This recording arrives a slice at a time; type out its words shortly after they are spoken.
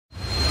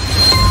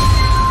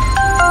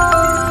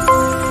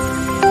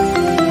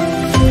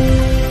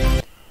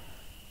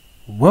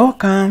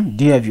Welcome,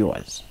 dear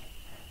viewers.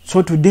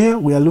 So today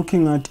we are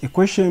looking at a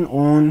question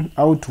on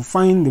how to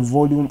find the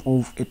volume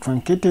of a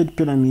truncated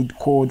pyramid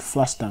called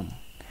Frustum.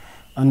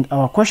 And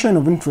our question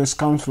of interest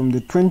comes from the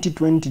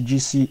 2020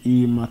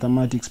 GCE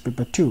Mathematics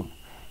Paper 2.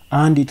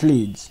 And it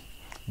reads,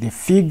 the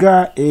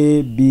figure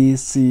A, B,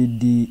 C,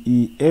 D,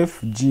 E, F,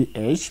 G,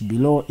 H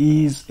below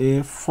is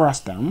a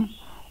frustum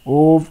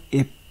of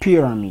a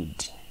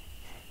pyramid.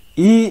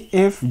 E,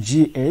 F,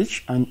 G,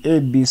 H and A,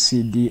 B,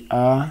 C, D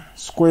are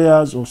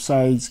squares of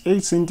sides 8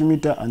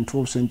 cm and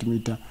 12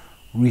 cm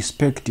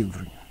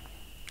respectively.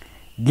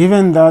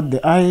 Given that the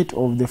height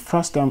of the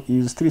frustum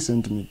is 3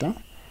 cm,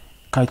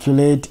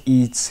 calculate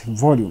its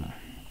volume.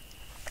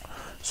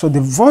 So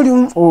the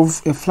volume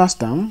of a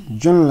frustum,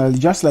 generally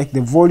just like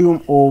the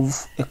volume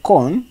of a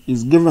cone,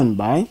 is given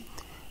by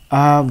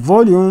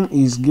volume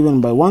is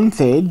given by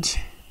 1/3,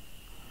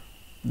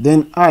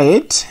 then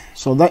height.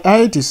 So the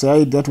height is the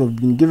height that we've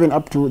been given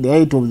up to the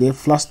height of the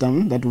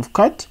frustum that we've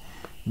cut.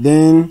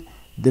 Then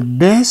the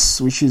base,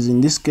 which is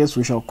in this case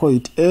we shall call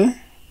it A.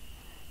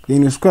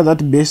 Then you square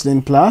that base,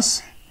 then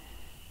plus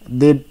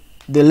the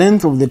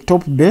length of the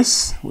top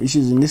base, which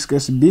is in this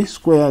case B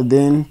square,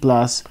 then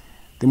plus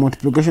the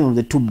multiplication of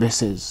the two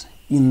bases.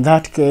 In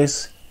that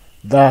case,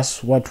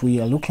 that's what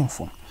we are looking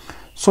for.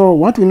 So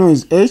what we know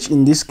is H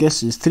in this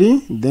case is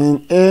 3,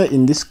 then A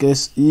in this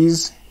case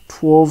is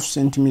 12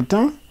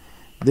 cm,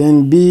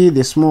 then B,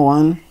 the small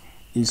one,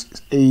 is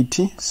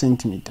 80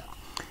 cm.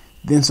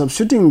 Then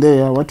substituting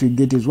there, what we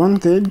get is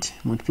 1/3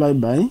 multiplied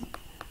by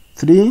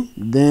 3,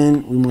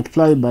 then we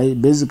multiply by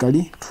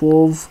basically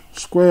 12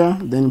 square,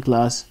 then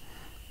plus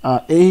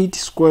 8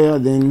 square,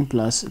 then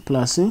plus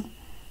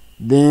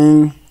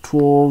then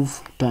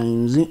 12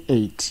 times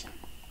 8.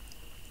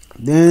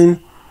 Then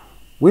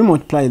we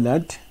multiply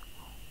that,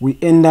 we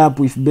end up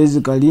with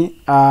basically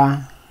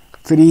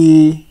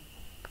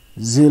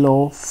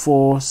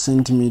 304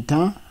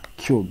 cm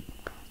cube.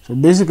 So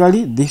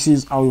basically this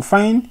is how you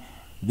find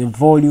the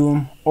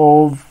volume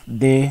of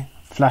the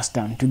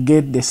frustum to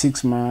get the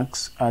 6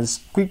 marks as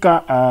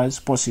quicker as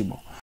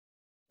possible.